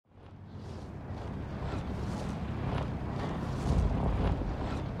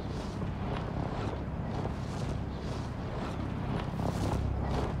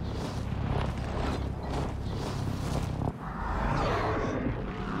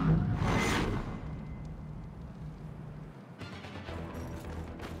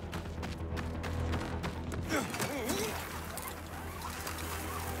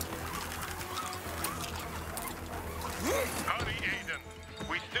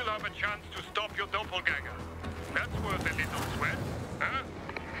still have a chance to stop your doppelganger. That's worth a little sweat, huh?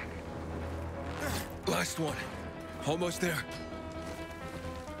 Last one. Almost there.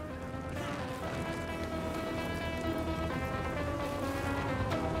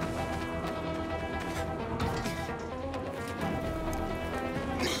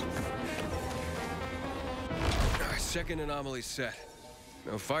 Second anomaly set.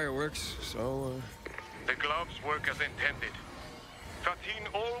 No fireworks, so, The gloves work as intended. Fatin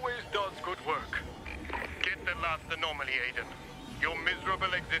always does good work. Get the last anomaly, Aiden. Your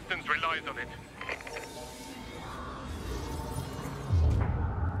miserable existence relies on it.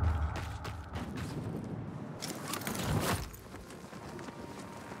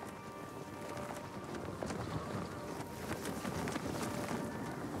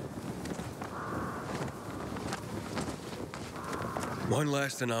 one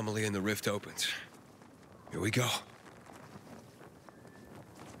last anomaly and the rift opens. Here we go.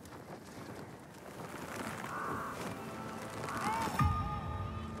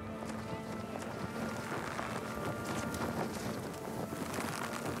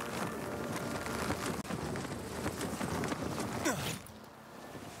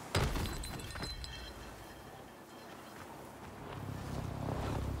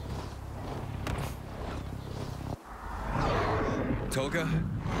 Tolga,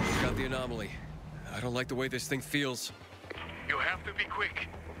 got the anomaly. I don't like the way this thing feels. You have to be quick.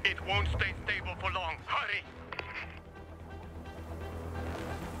 It won't stay stable for long. Hurry!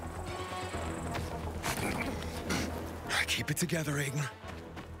 Keep it together, Aiden.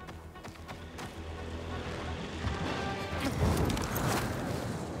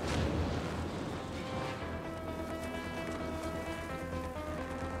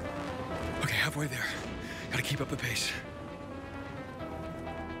 Okay, halfway there. Gotta keep up the pace.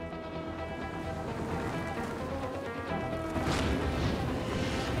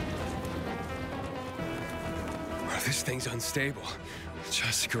 This thing's unstable.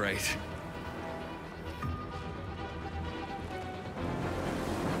 Just great.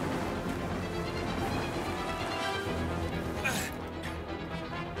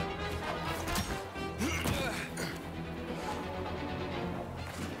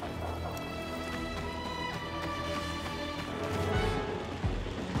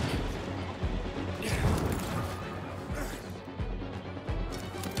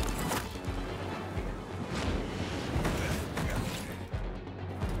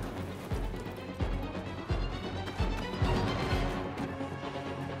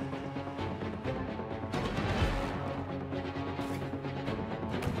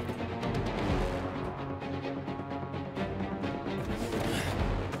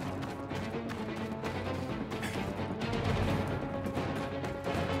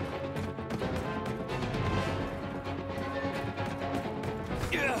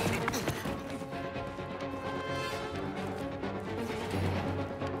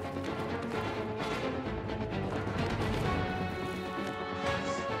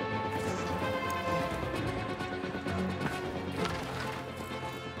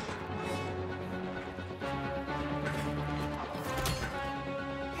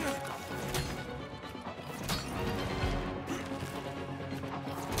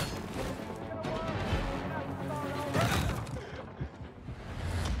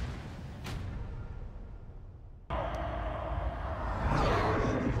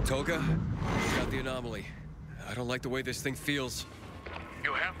 Tolga, got the anomaly. I don't like the way this thing feels.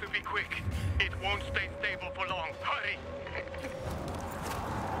 You have to be quick. It won't stay stable for long. Hurry!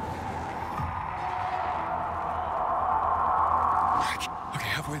 Okay,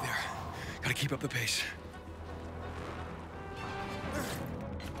 halfway there. Gotta keep up the pace.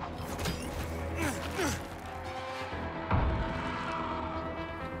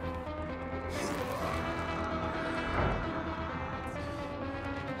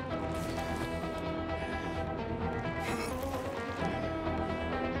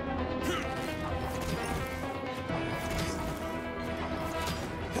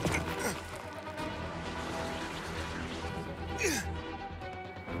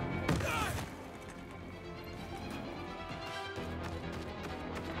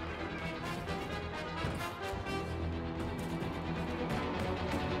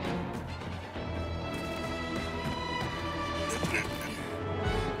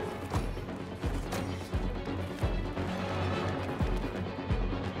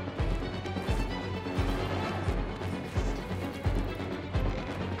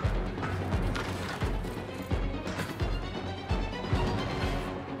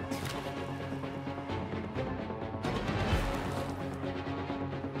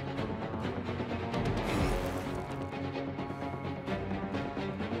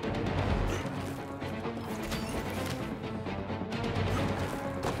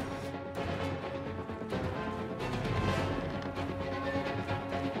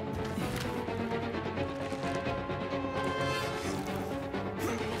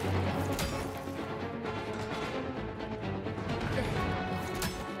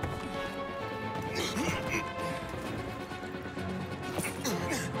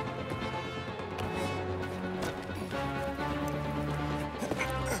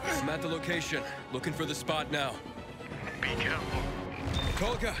 at the location. Looking for the spot now. Be careful.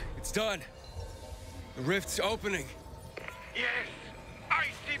 Tolga, it's done. The rift's opening. Yes, I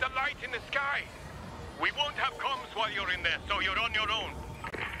see the light in the sky. We won't have comms while you're in there, so you're on your own.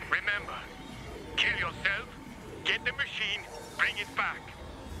 Remember, kill yourself, get the machine, bring it back.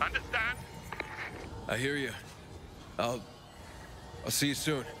 Understand? I hear you. I'll see you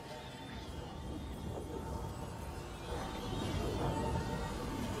soon.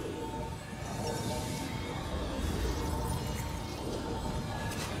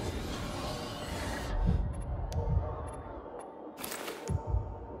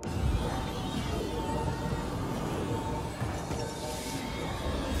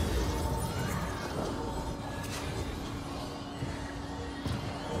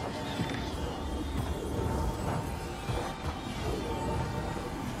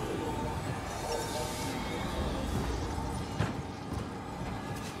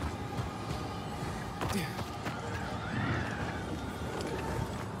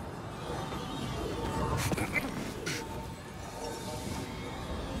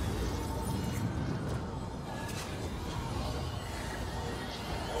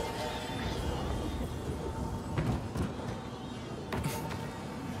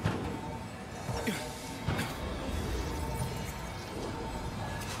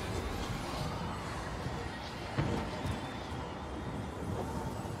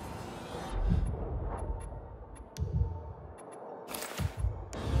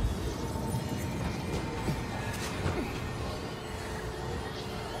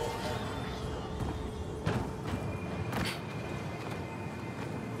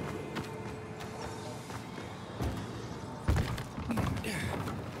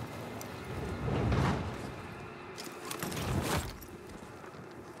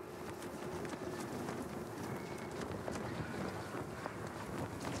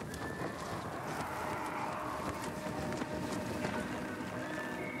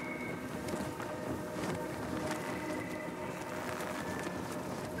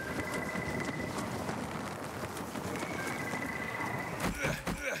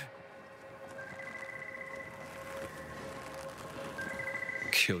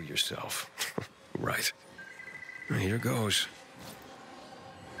 Kill yourself. Right. Here goes.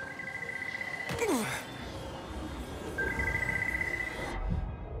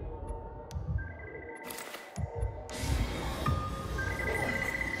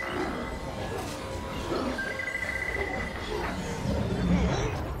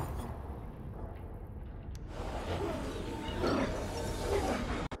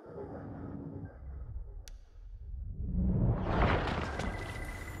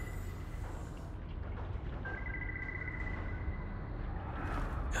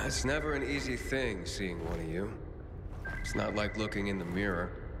 It's never an easy thing, seeing one of you. It's not like looking in the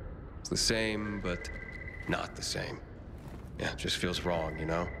mirror. It's the same, but not the same. Yeah, it just feels wrong, you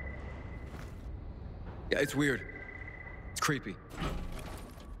know? Yeah, it's weird. It's creepy.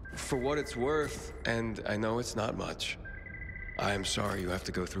 For what it's worth, and I know it's not much, I am sorry you have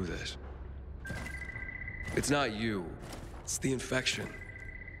to go through this. It's not you. It's the infection.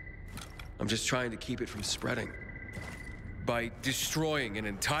 I'm just trying to keep it from spreading. By destroying an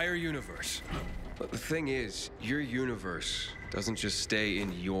entire universe. But the thing is, your universe doesn't just stay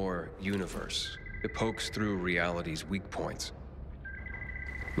in your universe. It pokes through reality's weak points.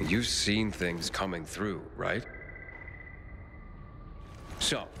 You've seen things coming through, right?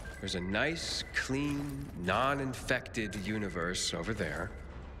 So, there's a nice, clean, non-infected universe over there.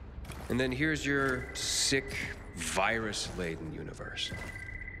 And then here's your sick, virus-laden universe.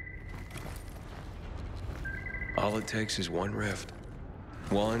 All it takes is one rift,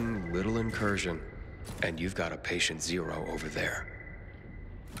 one little incursion, and you've got a patient zero over there.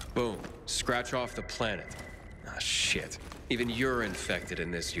 Boom, scratch off the planet. Ah, shit. Even you're infected in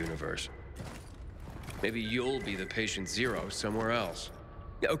this universe. Maybe you'll be the patient zero somewhere else.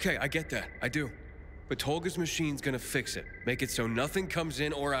 Yeah, okay, I get that, I do. But Tolga's machine's gonna fix it, make it so nothing comes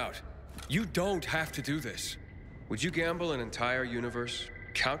in or out. You don't have to do this. Would you gamble an entire universe,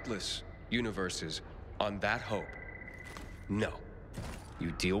 countless universes, on that hope? No. You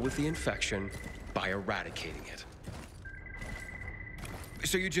deal with the infection by eradicating it.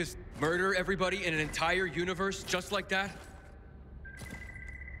 So you just murder everybody in an entire universe just like that?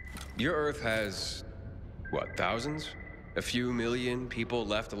 Your Earth has, what, thousands? A few million people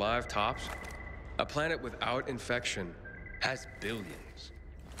left alive, tops? A planet without infection has billions.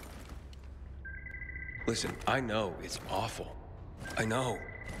 Listen, I know it's awful. I know.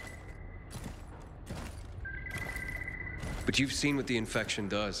 But you've seen what the infection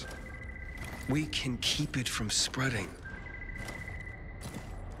does. We can keep it from spreading.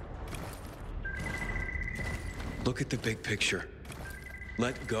 Look at the big picture.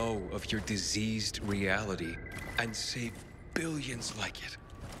 Let go of your diseased reality and save billions like it.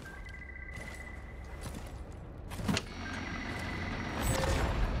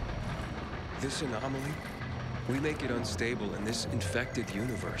 This anomaly, we make it unstable and this infected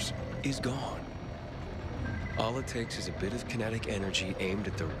universe is gone. All it takes is a bit of kinetic energy aimed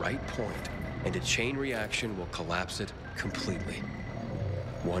at the right point, and a chain reaction will collapse it completely.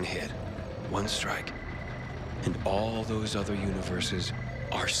 One hit, one strike, and all those other universes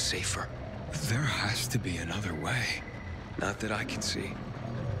are safer. There has to be another way. Not that I can see.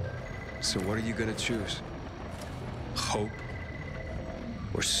 So what are you gonna choose? Hope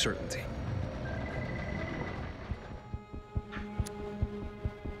or certainty?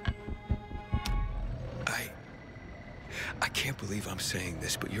 I can't believe I'm saying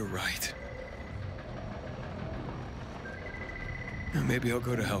this, but you're right. Maybe I'll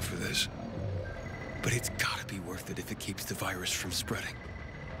go to hell for this. But it's gotta be worth it if it keeps the virus from spreading.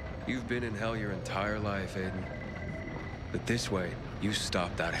 You've been in hell your entire life, Aiden. But this way, you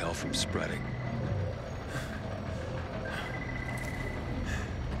stop that hell from spreading.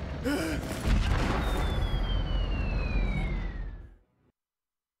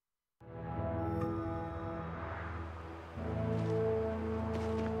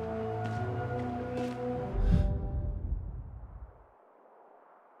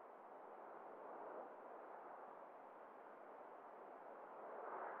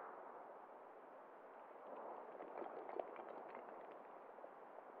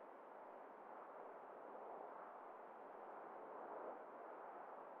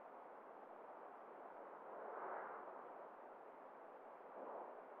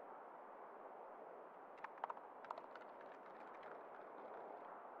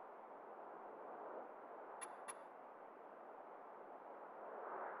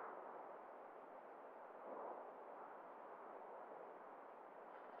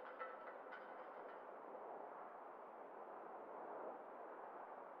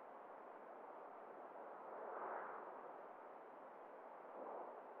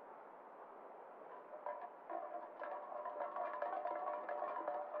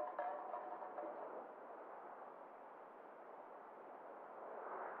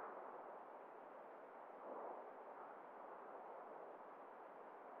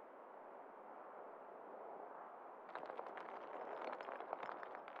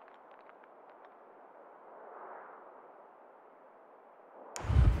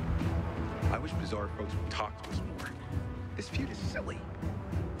 I wish Bizarre folks would talk to us more. This feud is silly.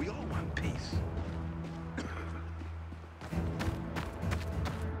 We all want peace.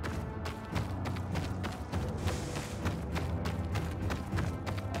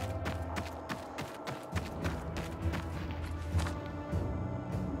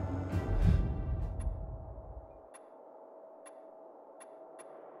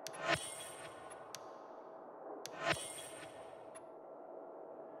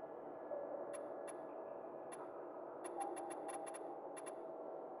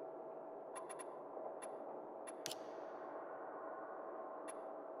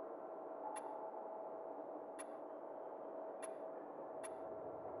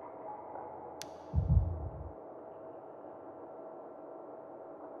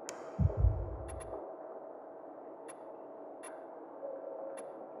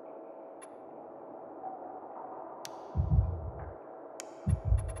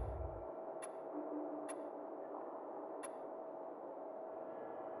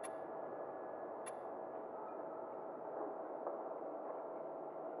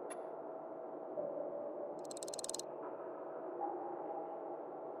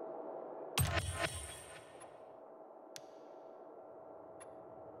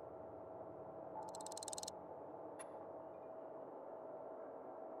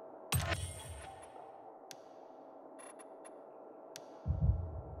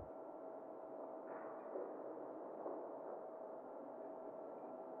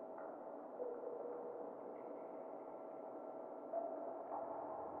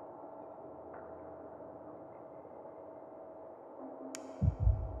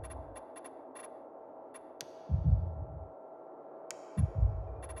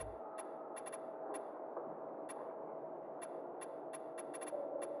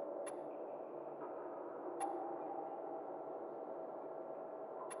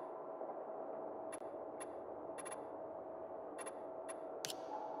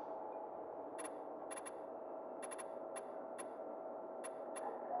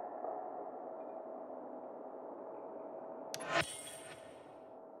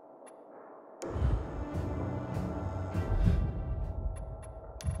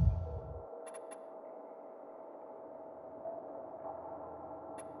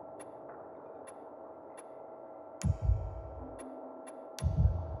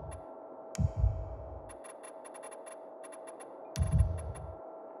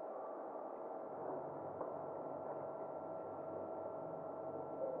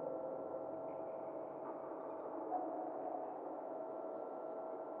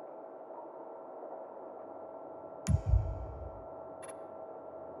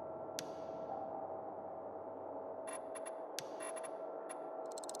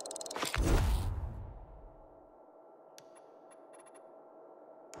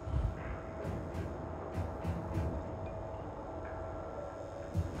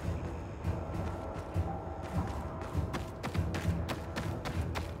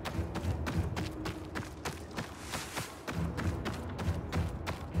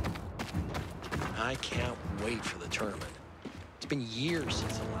 I can't wait for the tournament. It's been years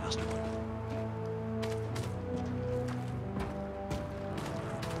since the last one.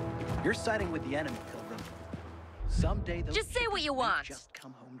 You're siding with the enemy, Pilgrim. Someday those Just say what chickens you may want. just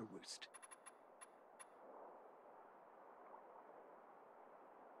come home to roost.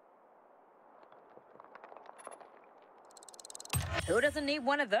 Who doesn't need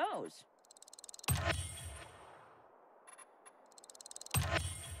one of those?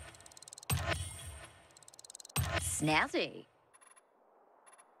 Snazzy.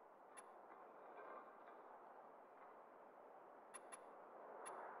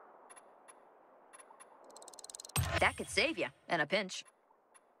 That could save you in a pinch.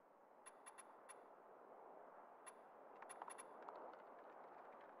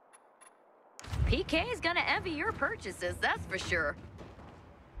 PK's gonna envy your purchases, that's for sure.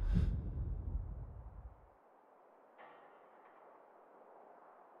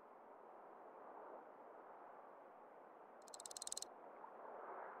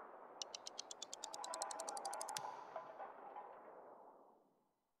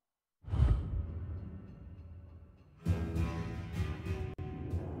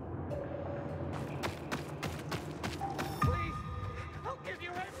 Please, I'll give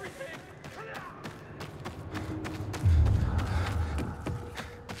you everything.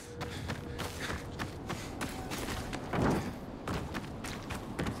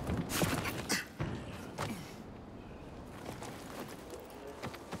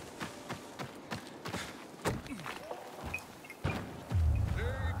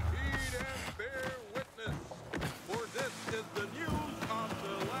 Take heed and bear witness, for this is the news of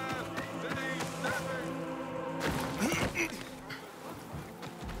the last city standing.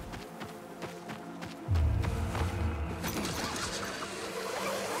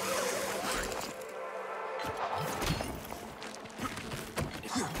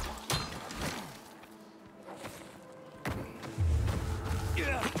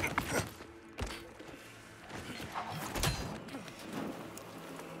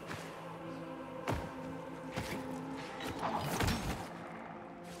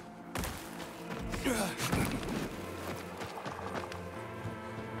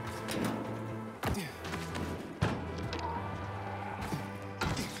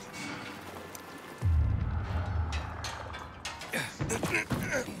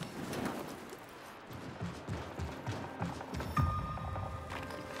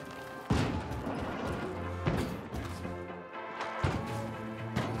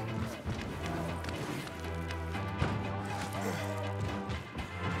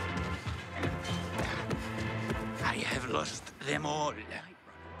 I have lost them all.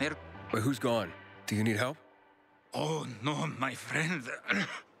 They're... But who's gone? Do you need help? Oh, no, my friend.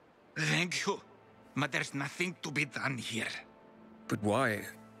 Thank you. But there's nothing to be done here. But why?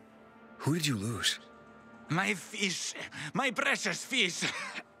 Who did you lose? My fish. My precious fish.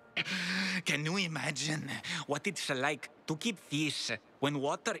 Can you imagine what it's like to keep fish when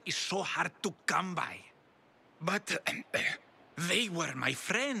water is so hard to come by? But they were my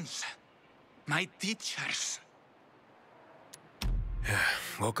friends. My teachers.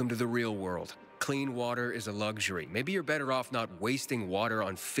 Welcome to the real world. Clean water is a luxury. Maybe you're better off not wasting water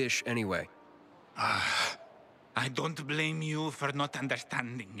on fish anyway. I don't blame you for not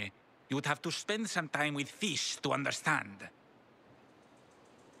understanding. You would have to spend some time with fish to understand.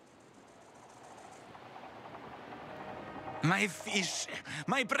 My fish,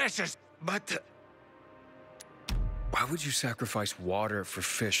 my precious, but... Why would you sacrifice water for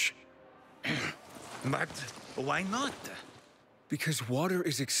fish? But why not? Because water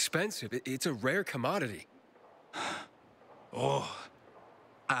is expensive. It's a rare commodity. Oh,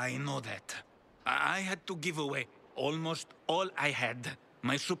 I know that. I had to give away almost all I had.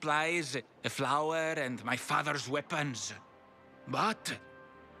 My supplies, a flour, and my father's weapons. But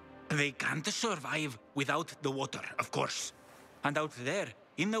they can't survive without the water, of course. And out there,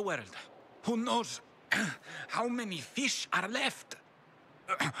 in the world, who knows how many fish are left?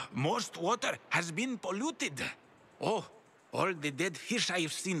 Most water has been polluted. Oh, all the dead fish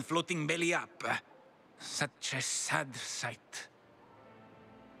I've seen floating belly up. Such a sad sight.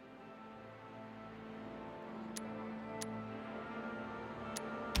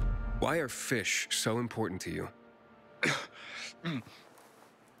 Why are fish so important to you?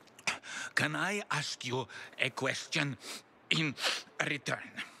 Can I ask you a question in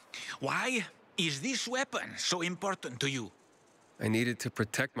return? Why is this weapon so important to you? I needed to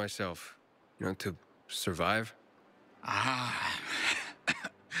protect myself, to survive. Ah,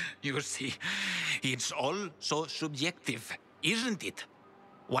 you see, it's all so subjective, isn't it?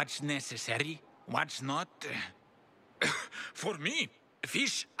 What's necessary, what's not? For me,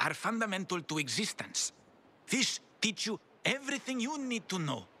 Fish are fundamental to existence. Fish teach you everything you need to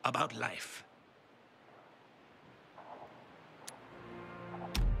know about life.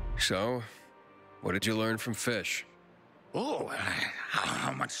 So, what did you learn from fish? Oh,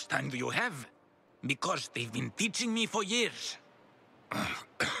 how much time do you have? Because they've been teaching me for years.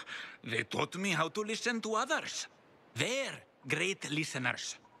 They taught me how to listen to others. They're great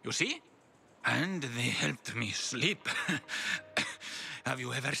listeners, you see? And they helped me sleep. Have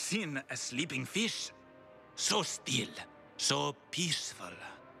you ever seen a sleeping fish? So still, so peaceful.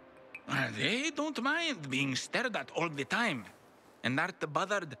 They don't mind being stared at all the time, and aren't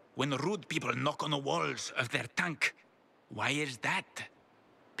bothered when rude people knock on the walls of their tank. Why is that?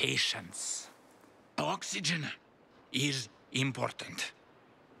 Patience. Oxygen is important.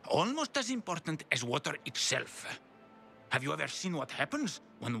 Almost as important as water itself. Have you ever seen what happens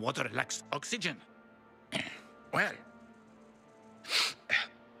when water lacks oxygen? Well,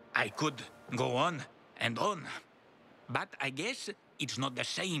 I could go on and on, but I guess it's not the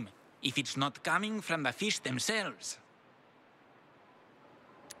same if it's not coming from the fish themselves.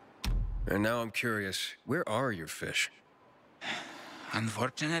 And now I'm curious, where are your fish?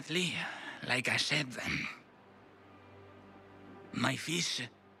 Unfortunately, like I said, my fish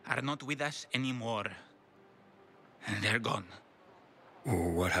are not with us anymore. They're gone.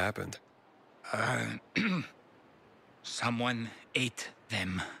 What happened? Someone ate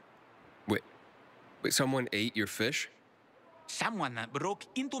them. Wait, someone ate your fish? Someone broke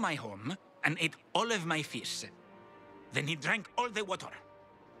into my home and ate all of my fish. Then he drank all the water.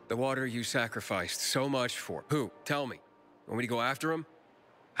 The water you sacrificed so much for. Who? Tell me. Want me to go after him?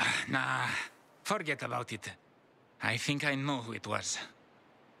 Nah, forget about it. I think I know who it was.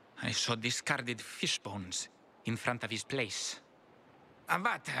 I saw discarded fish bones in front of his place.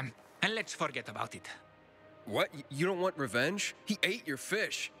 But let's forget about it. What? You don't want revenge? He ate your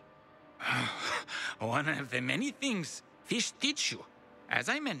fish. One of the many things fish teach you, as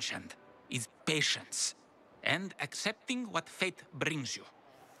I mentioned, is patience and accepting what fate brings you.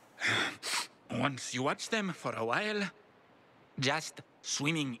 Once you watch them for a while, just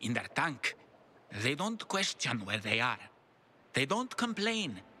swimming in their tank, they don't question where they are. They don't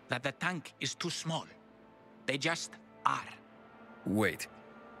complain that the tank is too small. They just are. Wait,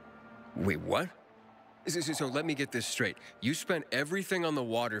 what? So let me get this straight. You spent everything on the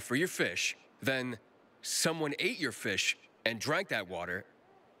water for your fish, then someone ate your fish and drank that water,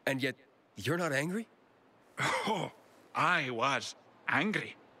 and yet you're not angry? Oh, I was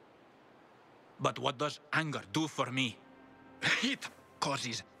angry. But what does anger do for me? It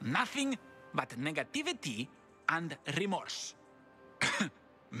causes nothing but negativity and remorse.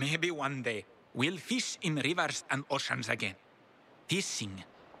 Maybe one day we'll fish in rivers and oceans again. Fishing.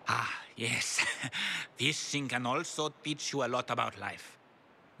 Yes. Fishing can also teach you a lot about life.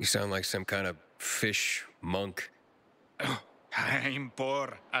 You sound like some kind of fish monk. I'm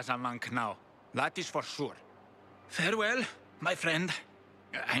poor as a monk now. That is for sure. Farewell, my friend.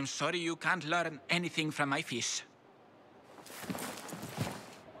 I'm sorry you can't learn anything from my fish.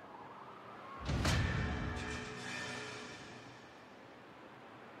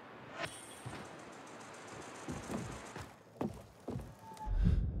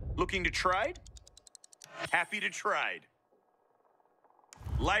 Looking to trade? Happy to trade.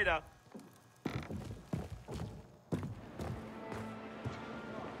 Later.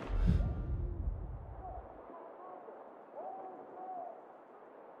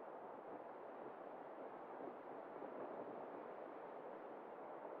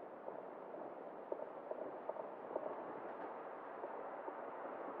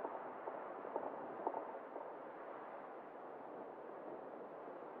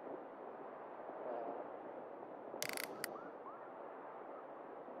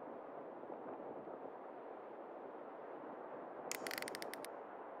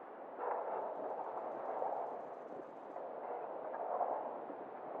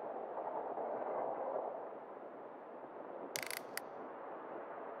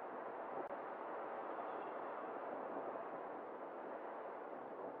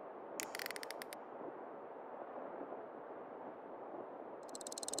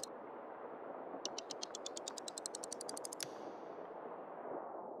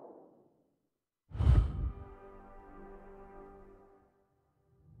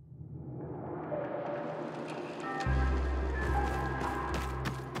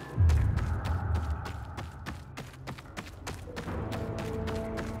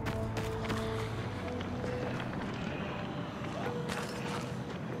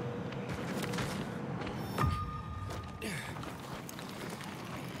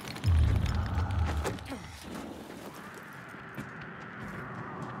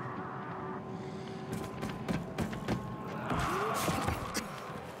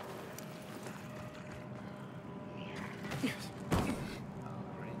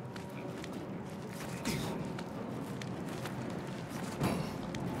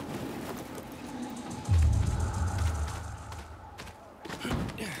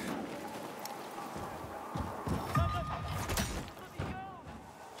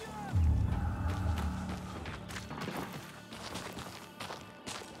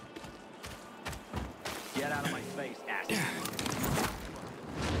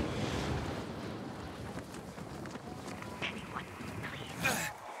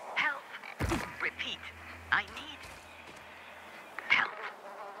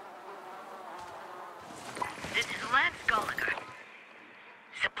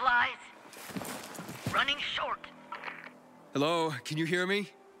 Supplies. Running short. Hello, can you hear me?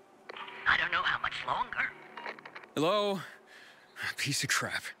 I don't know how much longer. Hello? Piece of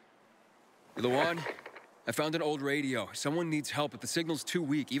crap. Lawan, I found an old radio. Someone needs help, but the signal's too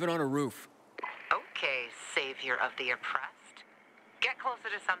weak, even on a roof. Okay, savior of the oppressed. Get closer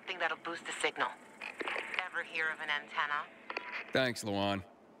to something that'll boost the signal. Ever hear of an antenna? Thanks, Lawan.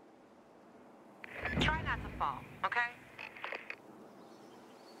 Try not to fall, okay?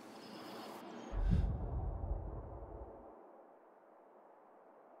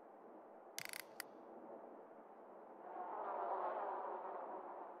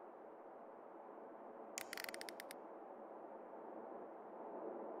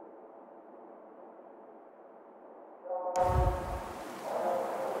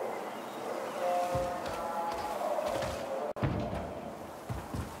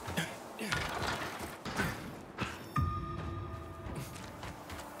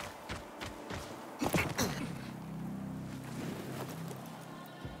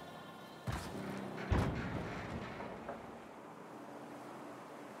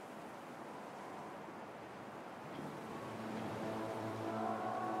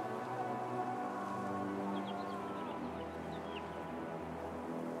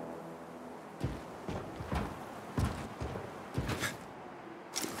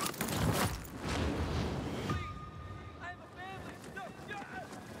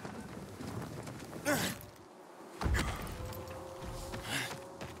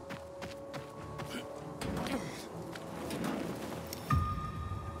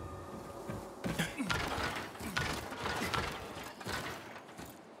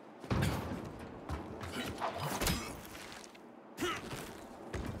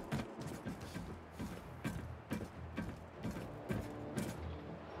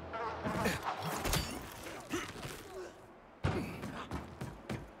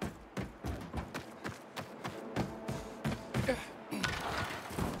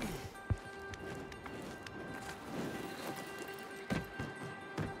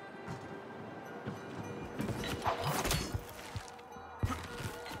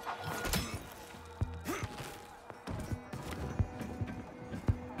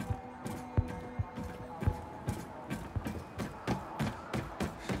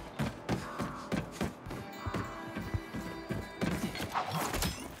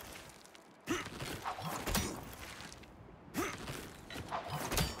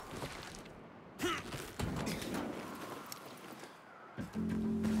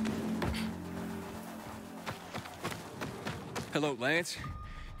 Hello, Lance?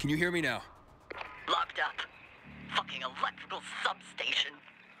 Can you hear me now? Locked up. Fucking electrical substation.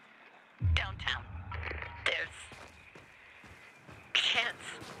 Downtown. There's... chance.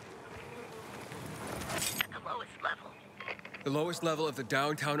 At the lowest level. The lowest level of the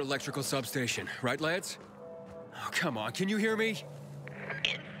downtown electrical substation, right, Lance? Oh, come on, can you hear me?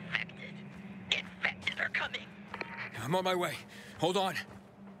 Infected. Infected are coming. I'm on my way. Hold on.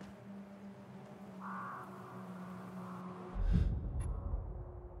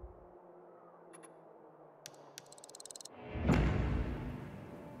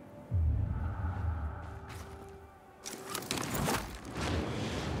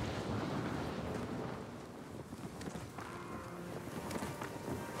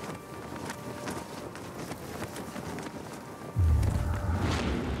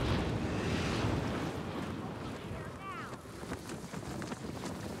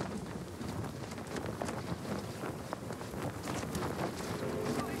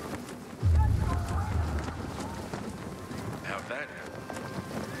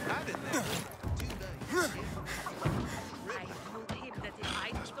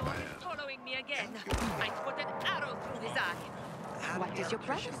 What does your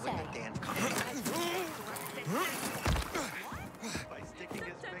brother say?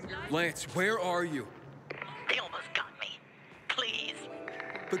 Lance, where are you? They almost got me. Please.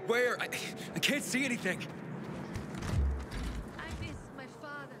 But where? I can't see anything. I miss my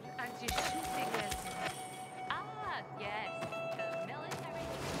father and his shooting lessons. Ah, yes. The military.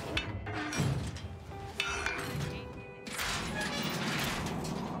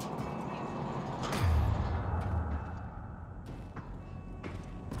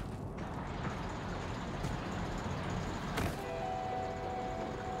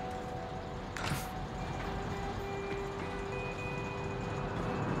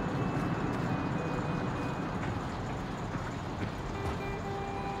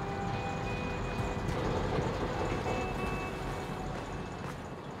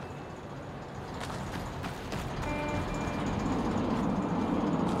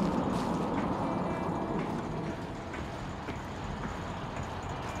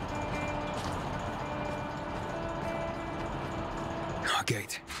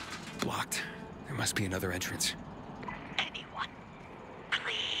 Gate. Blocked. There must be another entrance. Anyone,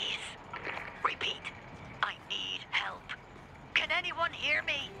 please. Repeat. I need help. Can anyone hear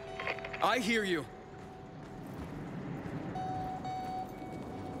me? I hear you.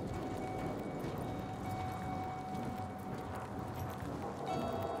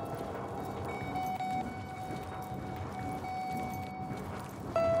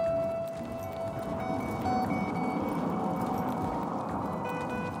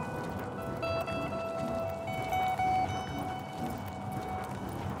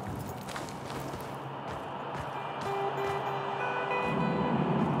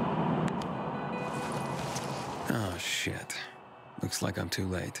 Oh, shit. Looks like I'm too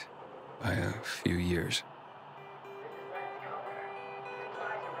late. By a few years.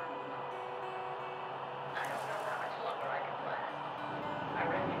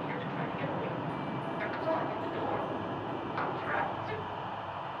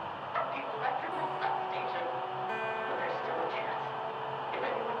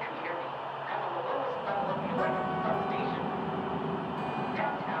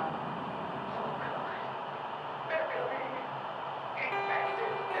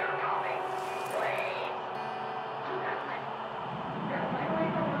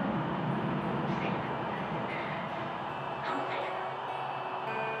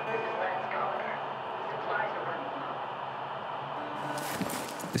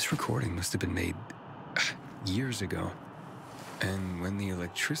 This recording must have been made years ago. And when the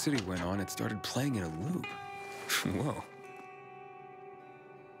electricity went on, it started playing in a loop. Whoa.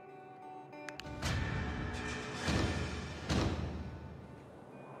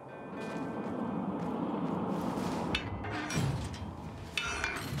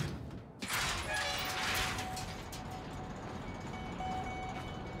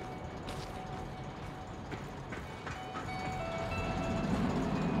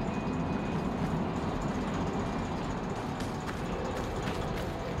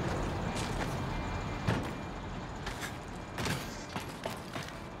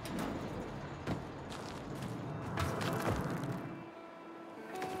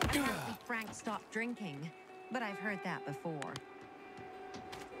 Frank stopped drinking, but I've heard that before.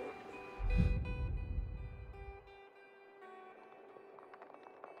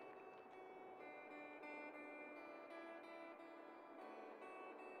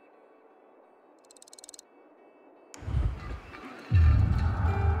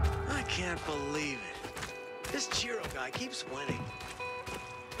 I can't believe it. This Chiro guy keeps winning.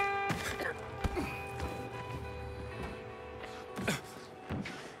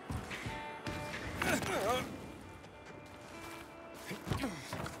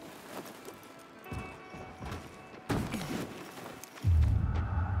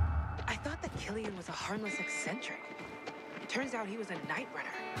 I thought that Killian was a harmless eccentric. Turns out he was a night runner.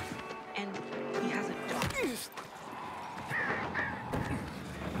 And he has a dog.